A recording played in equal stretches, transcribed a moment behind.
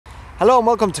Hello and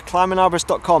welcome to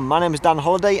climbingarborist.com. My name is Dan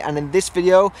Holliday, and in this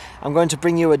video I'm going to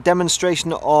bring you a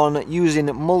demonstration on using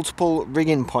multiple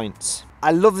rigging points.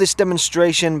 I love this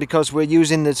demonstration because we're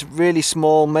using this really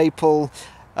small maple.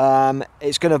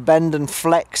 It's going to bend and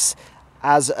flex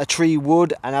as a tree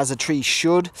would and as a tree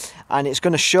should, and it's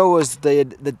going to show us the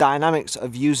dynamics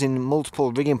of using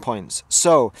multiple rigging points.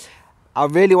 So I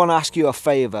really want to ask you a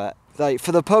favor.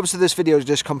 For the purpose of this video,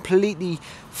 just completely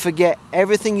forget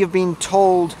everything you've been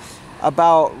told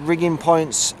about rigging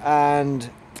points, and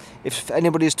if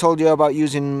anybody has told you about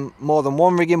using more than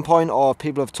one rigging point, or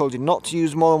people have told you not to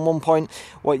use more than one point,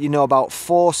 what you know about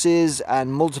forces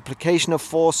and multiplication of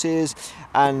forces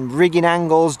and rigging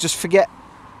angles, just forget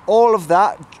all of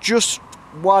that just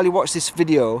while you watch this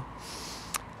video.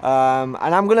 And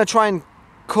I'm going to try and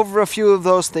cover a few of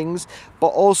those things, but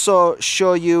also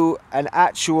show you an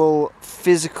actual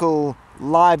physical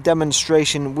live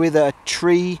demonstration with a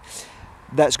tree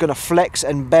that's going to flex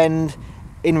and bend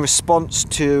in response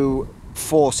to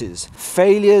forces.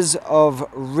 Failures of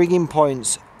rigging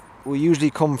points will usually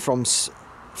come from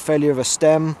failure of a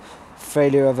stem,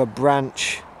 failure of a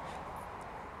branch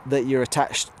that you're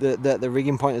attached, that the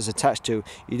rigging point is attached to.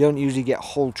 You don't usually get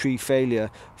whole tree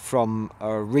failure from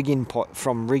a rigging point,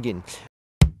 from rigging.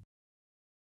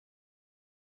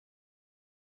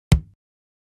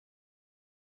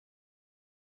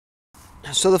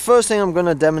 So the first thing I'm going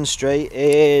to demonstrate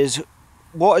is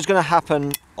what is going to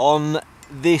happen on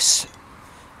this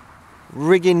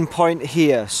rigging point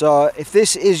here. So if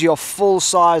this is your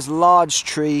full-size large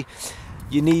tree,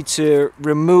 you need to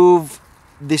remove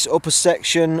this upper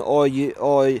section, or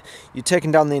you're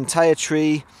taking down the entire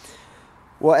tree,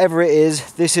 whatever it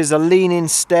is. This is a leaning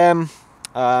stem.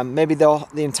 Maybe the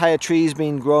entire tree is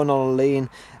being grown on a lean,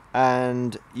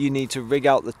 and you need to rig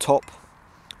out the top.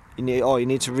 You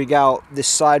need to rig out this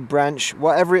side branch,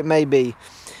 whatever it may be.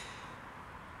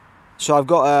 So I've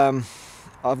got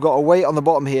a weight on the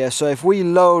bottom here. So if we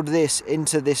load this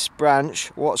into this branch,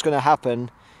 what's going to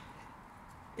happen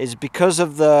is, because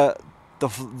of the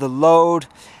load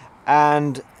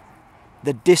and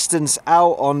the distance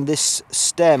out on this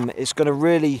stem, it's going to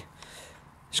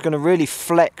really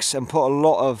flex and put a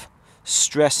lot of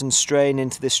stress and strain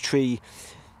into this tree,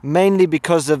 mainly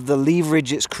because of the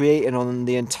leverage it's creating on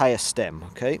the entire stem.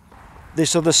 Okay,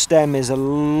 this other stem is a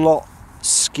lot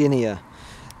skinnier.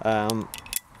 I'm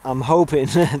hoping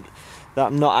that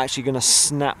I'm not actually going to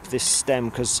snap this stem,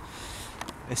 because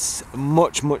it's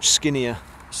much skinnier.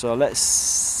 So let's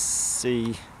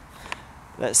see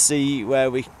where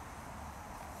we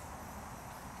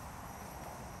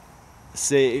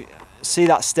see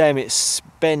that stem. It's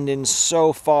bending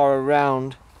so far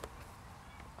around,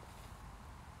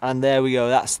 and there we go,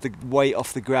 that's the weight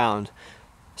off the ground.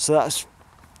 So that's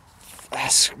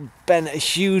bent a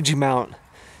huge amount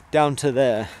down to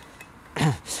there.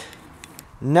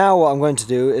 Now what I'm going to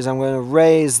do is I'm going to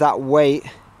raise that weight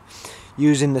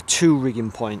using the two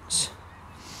rigging points.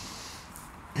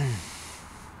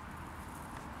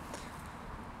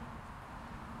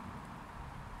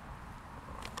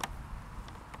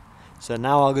 So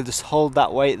now I'll just hold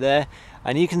that weight there,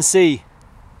 and you can see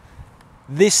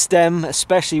this stem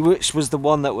especially, which was the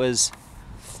one that was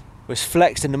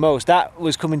flexing the most, that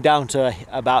was coming down to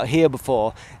about here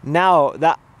before. Now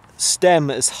that stem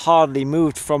has hardly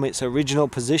moved from its original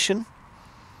position,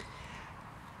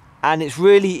 and it's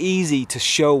really easy to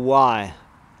show why.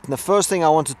 And the first thing I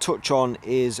want to touch on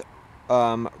is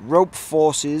rope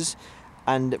forces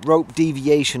and rope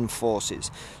deviation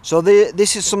forces. So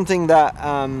this is something that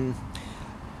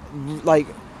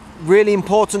really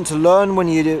important to learn when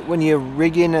you're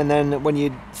rigging, and then when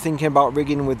you're thinking about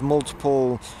rigging with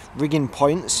multiple rigging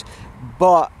points.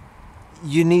 But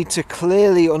you need to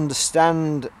clearly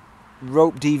understand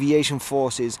rope deviation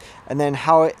forces and then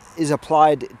how it is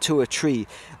applied to a tree.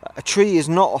 A tree is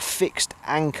not a fixed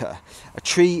anchor. A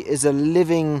tree is a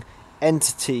living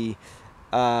entity.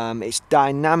 It's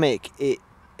dynamic. It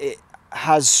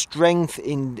has strength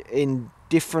in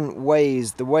different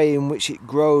ways. The way in which it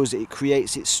grows, it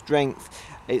creates its strength.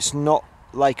 It's not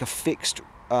like a fixed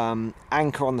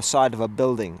anchor on the side of a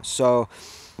building. So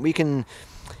we can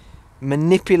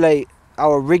manipulate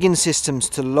our rigging systems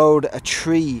to load a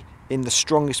tree in the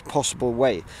strongest possible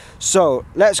way. So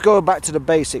let's go back to the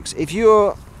basics. If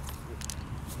you're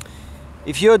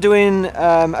doing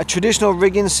a traditional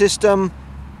rigging system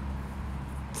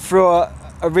for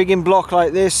a rigging block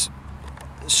like this,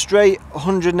 straight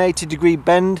 180 degree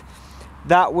bend,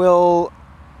 you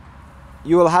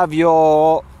will have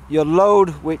your load,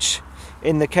 which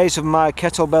in the case of my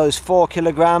kettlebell is 4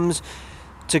 kilograms.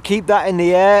 To keep that in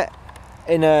the air,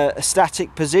 in a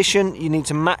static position, you need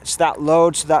to match that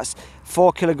load. So that's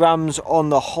 4 kilograms on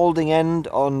the holding end,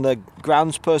 on the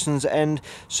groundsperson's end.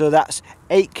 So that's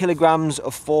 8 kilograms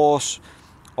of force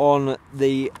on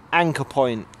the anchor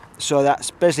point. So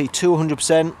that's basically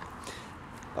 200%,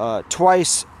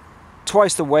 twice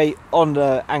the weight on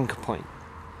the anchor point.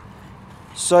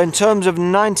 So in terms of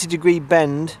 90-degree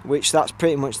bend, which that's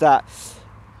pretty much that,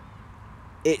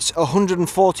 it's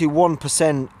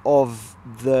 141% of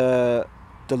the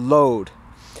load.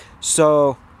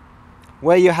 So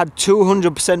where you had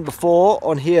 200% before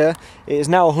on here, it is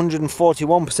now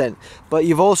 141%, but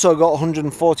you've also got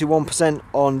 141%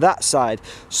 on that side.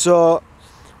 So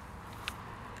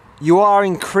you are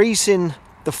increasing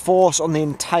the force on the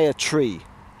entire tree.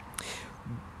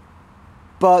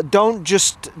 But don't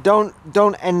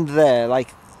end there.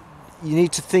 Like, you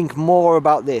need to think more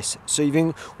about this. So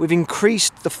we've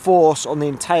increased the force on the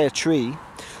entire tree,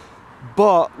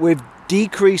 but we've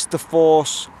decreased the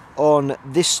force on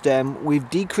this stem, we've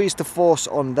decreased the force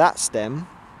on that stem,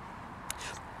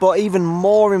 but even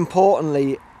more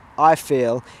importantly, I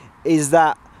feel, is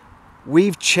that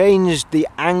we've changed the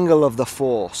angle of the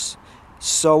force.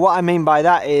 So what I mean by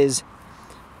that is,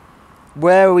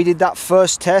 where we did that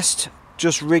first test,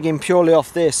 just rigging purely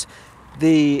off this,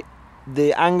 the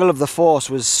angle of the force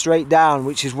was straight down,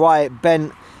 which is why it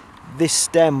bent this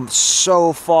stem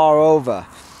so far over.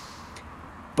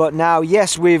 But now,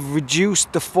 yes, we've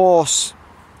reduced the force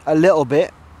a little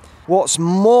bit. What's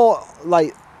more,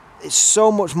 like, it's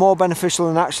so much more beneficial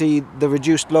than actually the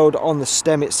reduced load on the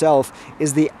stem itself,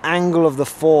 is the angle of the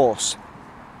force.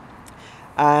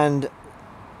 And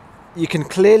you can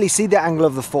clearly see the angle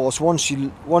of the force once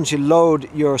you load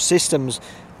your systems,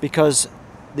 because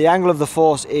the angle of the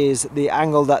force is the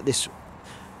angle that this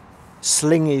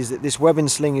webbing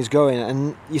sling is going,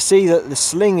 and you see that the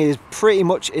sling is pretty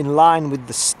much in line with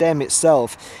the stem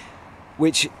itself,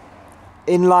 which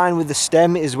in line with the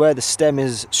stem is where the stem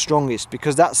is strongest,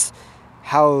 because that's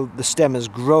how the stem has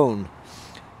grown.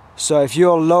 So if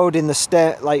you're loading the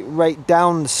stem, like right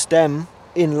down the stem,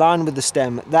 in line with the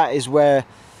stem, that is where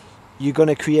you're going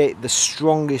to create the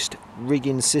strongest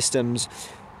rigging systems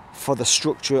for the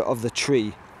structure of the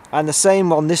tree. And the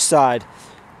same on this side,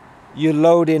 you're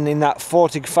loading in that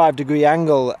 45-degree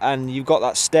angle, and you've got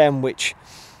that stem which,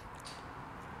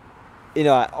 you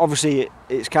know, obviously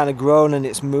it's kind of grown and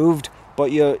it's moved,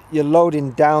 but you're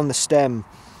loading down the stem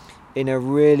in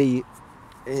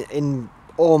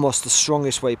almost the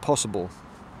strongest way possible.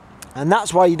 And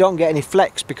that's why you don't get any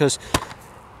flex, because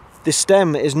the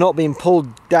stem is not being pulled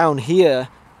down here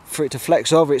for it to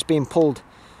flex over, it's being pulled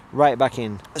right back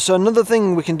in. So another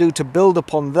thing we can do to build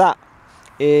upon that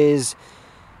is,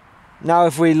 now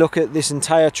if we look at this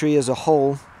entire tree as a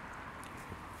whole,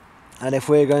 and if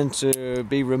we're going to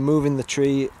be removing the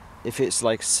tree, if it's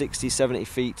like 60-70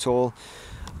 feet tall,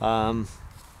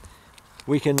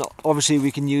 we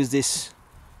can use this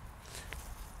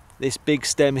big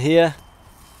stem here.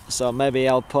 So maybe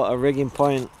I'll put a rigging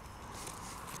point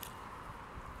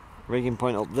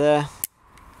up there.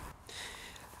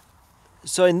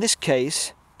 So in this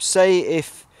case, say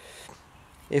if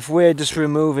we're just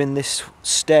removing this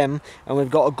stem and we've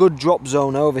got a good drop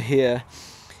zone over here,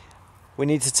 we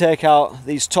need to take out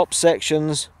these top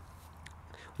sections.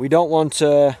 We don't want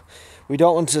to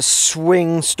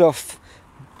swing stuff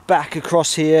back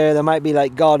across here. There might be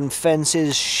like garden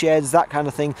fences, sheds, that kind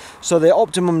of thing. So the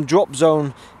optimum drop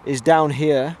zone is down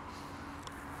here.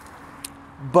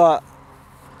 But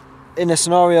in a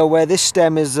scenario where this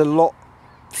stem is a lot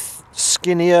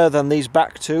skinnier than these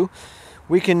back two,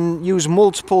 we can use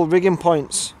multiple rigging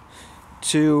points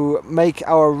to make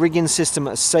our rigging system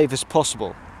as safe as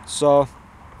possible. So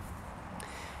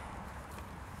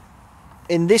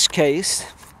in this case,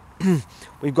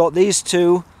 we've got these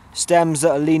two stems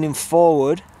that are leaning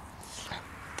forward,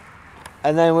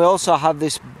 and then we also have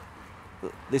this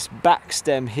back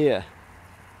stem here.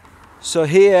 So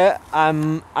here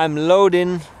I'm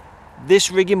loading this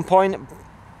rigging point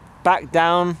back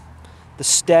down the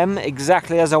stem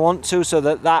exactly as I want to, so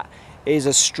that is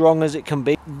as strong as it can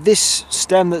be. This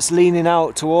stem that's leaning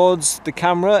out towards the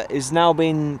camera is now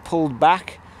being pulled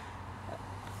back.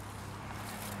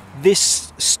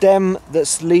 This stem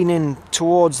that's leaning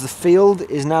towards the field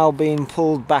is now being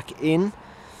pulled back in.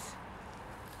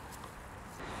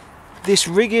 This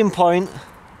rigging point,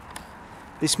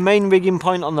 this main rigging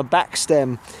point on the back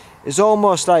stem, is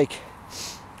almost like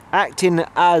acting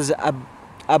as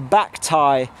a back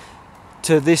tie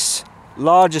to this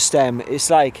larger stem. It's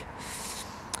like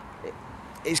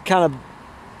it's kind of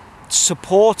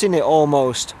supporting it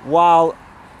almost, while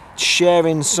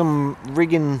sharing some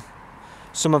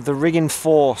of the rigging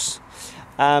force.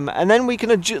 And then we can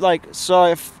adjust, like,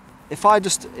 so if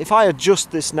I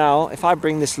adjust this now, if I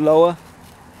bring this lower,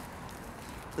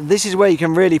 this is where you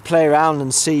can really play around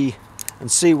and see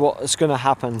what's going to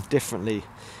happen differently.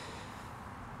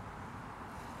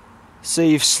 So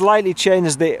you've slightly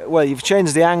changed you've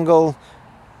changed the angle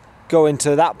going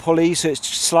to that pulley, so it's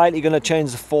slightly going to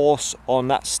change the force on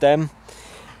that stem.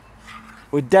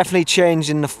 We're definitely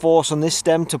changing the force on this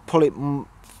stem to pull it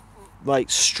like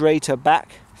straighter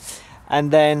back, and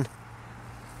then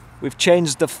we've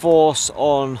changed the force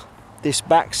on this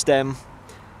back stem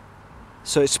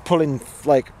so it's pulling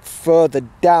like further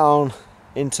down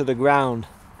into the ground.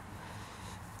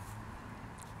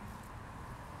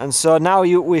 And so now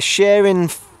we're sharing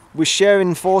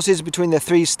forces between the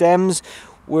three stems.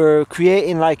 We're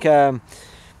creating like a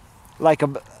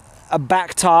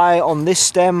back tie on this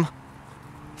stem.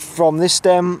 From this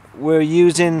stem, we're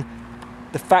using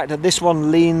the fact that this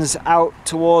one leans out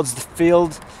towards the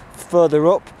field further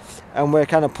up, and we're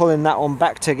kind of pulling that one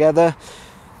back together.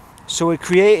 So we're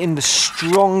creating the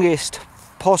strongest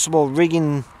possible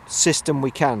rigging system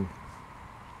we can.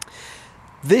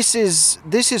 This is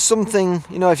something,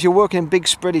 you know, if you're working in big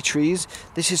spready trees,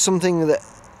 this is something that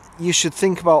you should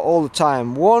think about all the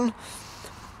time. One,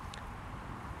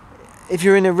 if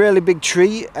you're in a really big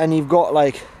tree and you've got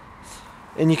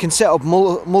and you can set up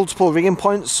multiple rigging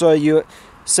points, so you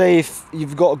say if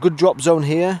you've got a good drop zone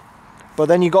here, but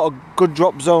then you've got a good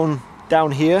drop zone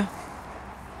down here.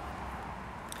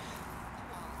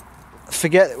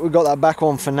 Forget we've got that back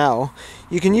one for now.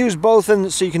 You can use both,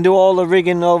 and so you can do all the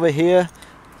rigging over here,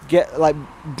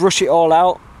 brush it all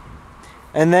out,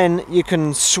 and then you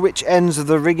can switch ends of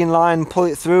the rigging line, pull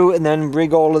it through, and then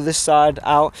rig all of this side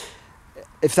out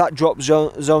if that drop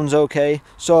zone's okay.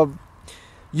 So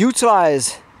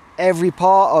utilize every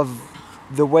part of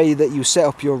the way that you set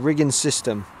up your rigging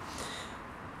system.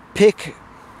 Pick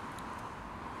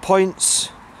points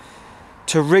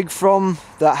to rig from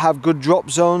that have good drop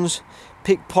zones.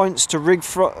 Pick points to rig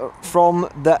from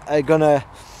that are gonna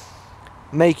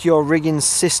make your rigging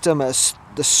system as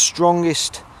the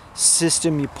strongest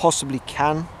system you possibly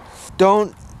can.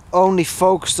 Don't only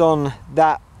focus on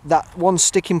that one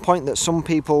sticking point that some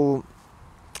people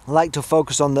like to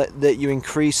focus on, that you're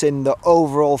increasing the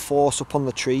overall force upon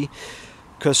the tree,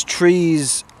 because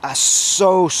trees are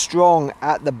so strong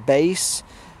at the base.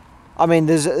 I mean,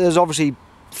 there's obviously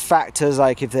factors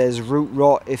like if there's root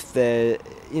rot, if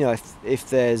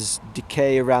there's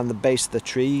decay around the base of the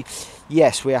tree.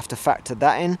 Yes, we have to factor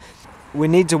that in. We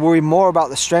need to worry more about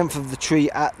the strength of the tree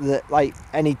at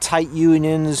any tight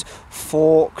unions,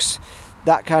 forks,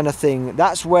 that kind of thing.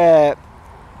 That's where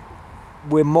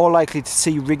we're more likely to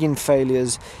see rigging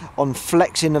failures, on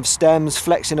flexing of stems,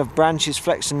 flexing of branches,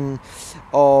 flexing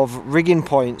of rigging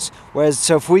points. Whereas,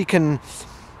 so if we can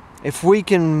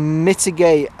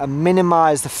mitigate and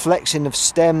minimize the flexing of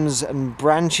stems and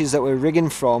branches that we're rigging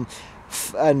from,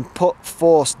 and put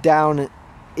force down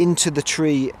into the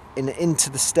tree and into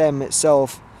the stem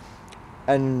itself,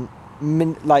 and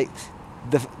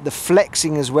the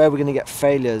flexing is where we're going to get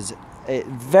failures.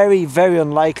 Very, very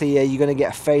unlikely you're going to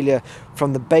get a failure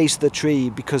from the base of the tree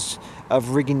because of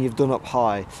rigging you've done up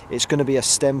high. It's going to be a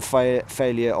stem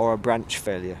failure or a branch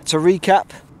failure. To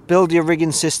recap, build your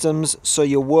rigging systems so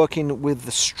you're working with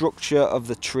the structure of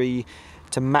the tree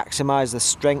to maximize the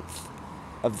strength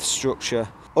of the structure.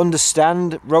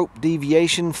 Understand rope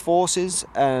deviation forces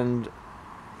and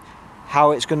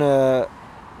how it's going to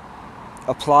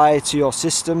apply to your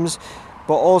systems,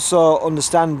 but also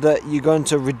understand that you're going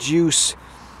to reduce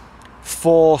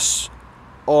force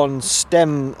on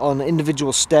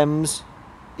individual stems,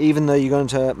 even though you're going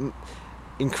to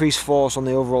increase force on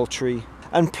the overall tree.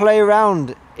 And play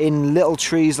around in little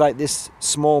trees like this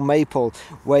small maple,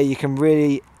 where you can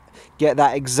really get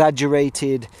that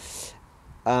exaggerated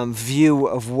view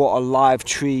of what a live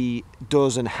tree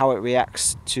does and how it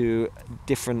reacts to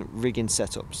different rigging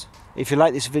setups. If you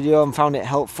like this video and found it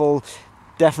helpful,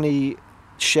 definitely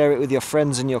share it with your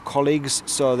friends and your colleagues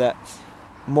so that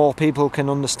more people can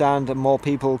understand and more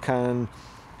people can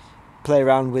play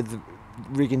around with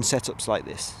rigging setups like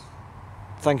this.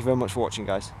 Thank you very much for watching,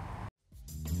 guys.